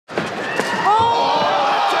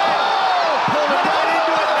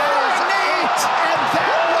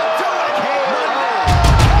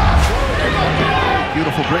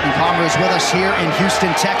Britton Palmer is with us here in Houston,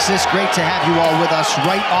 Texas. Great to have you all with us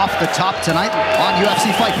right off the top tonight on UFC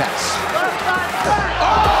Fight Pass.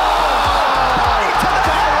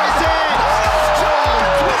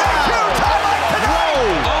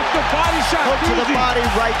 Body shot. Hook to the body,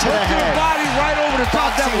 right to the head. Body right over the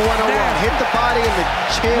top. Boxing 101. Hit the body and the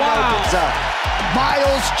chin opens up.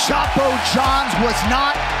 Miles Chapo Johns was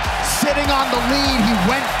not sitting on the lead. He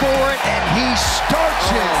went for it and he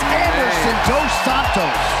starches Anderson dos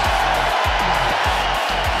Santos.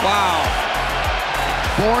 Wow.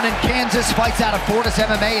 Born in Kansas, fights out of Fortis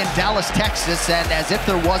MMA in Dallas, Texas, and as if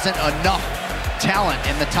there wasn't enough talent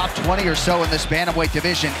in the top 20 or so in this bantamweight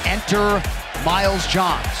division, enter Miles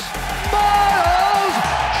Johns. Miles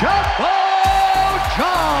Chapo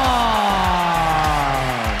Johns!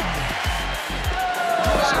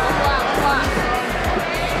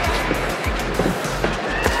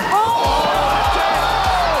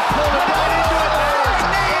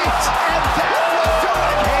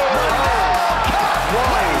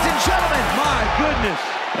 Ladies and gentlemen, My goodness.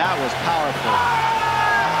 That was powerful.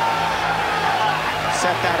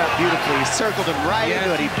 Set that up beautifully. He circled him right into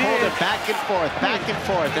it. He pulled it back and forth,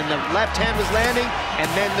 and the left hand was landing, and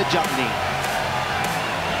then the jump knee.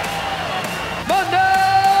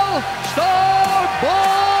 Mandel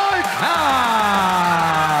Starboy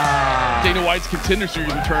Khan! Dana White's Contender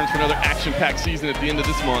Series returns for another action-packed season at the end of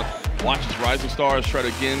this month. Watch as rising stars try to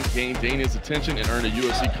again gain Dana's attention and earn a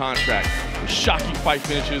UFC contract with shocking fight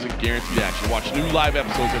finishes and guaranteed action. Watch new live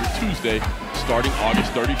episodes every Tuesday starting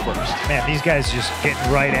August 31st. Man, these guys just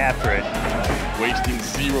getting right after it. Wasting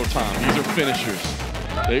zero time. These are finishers.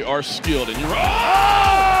 They are skilled, and you're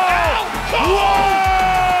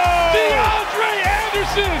DeAndre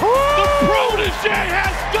Anderson, the protege,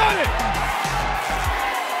 has done it.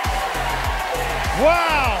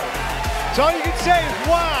 Wow! That's all you can say is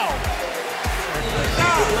wow!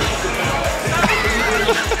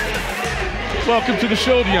 Welcome to the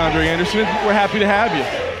show, DeAndre Anderson. We're happy to have you.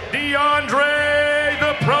 DeAndre,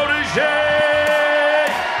 the protege,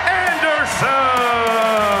 Anderson!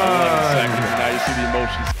 Now you see the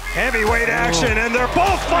emotions. Heavyweight action, and they're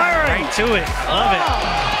both firing! Right to it. Love it.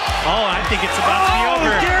 Oh, I think it's about to be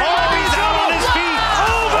over. He's out on his feet.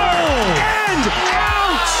 Over and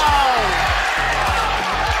out!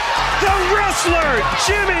 The wrestler,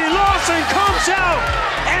 Jimmy Lawson, comes out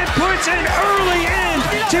and puts an early end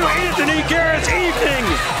to Anthony Garrett's evening.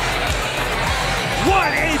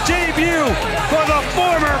 What a debut for the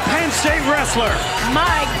former Penn State wrestler.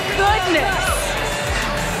 My goodness.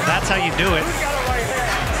 That's how you do it.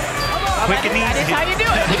 Quick and easy. That is how you do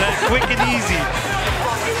it. Quick and easy.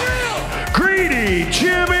 Greedy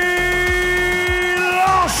Jimmy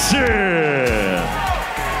Lawson!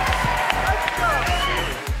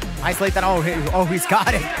 Isolate that. Oh, he's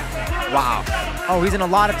got it. Wow. Oh, he's in a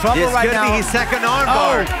lot of trouble This right could now. be his second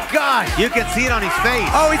armbar. Oh, gosh. You can see it on his face.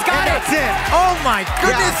 Oh, he's got it. That's it. Oh, my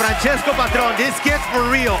goodness. Yeah, Francesco Patron, this gets for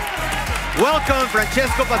real. Welcome,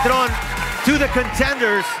 Francesco Patron, to the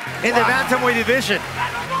contenders in the bantamweight division.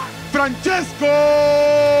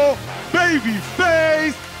 Francesco,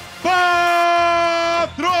 babyface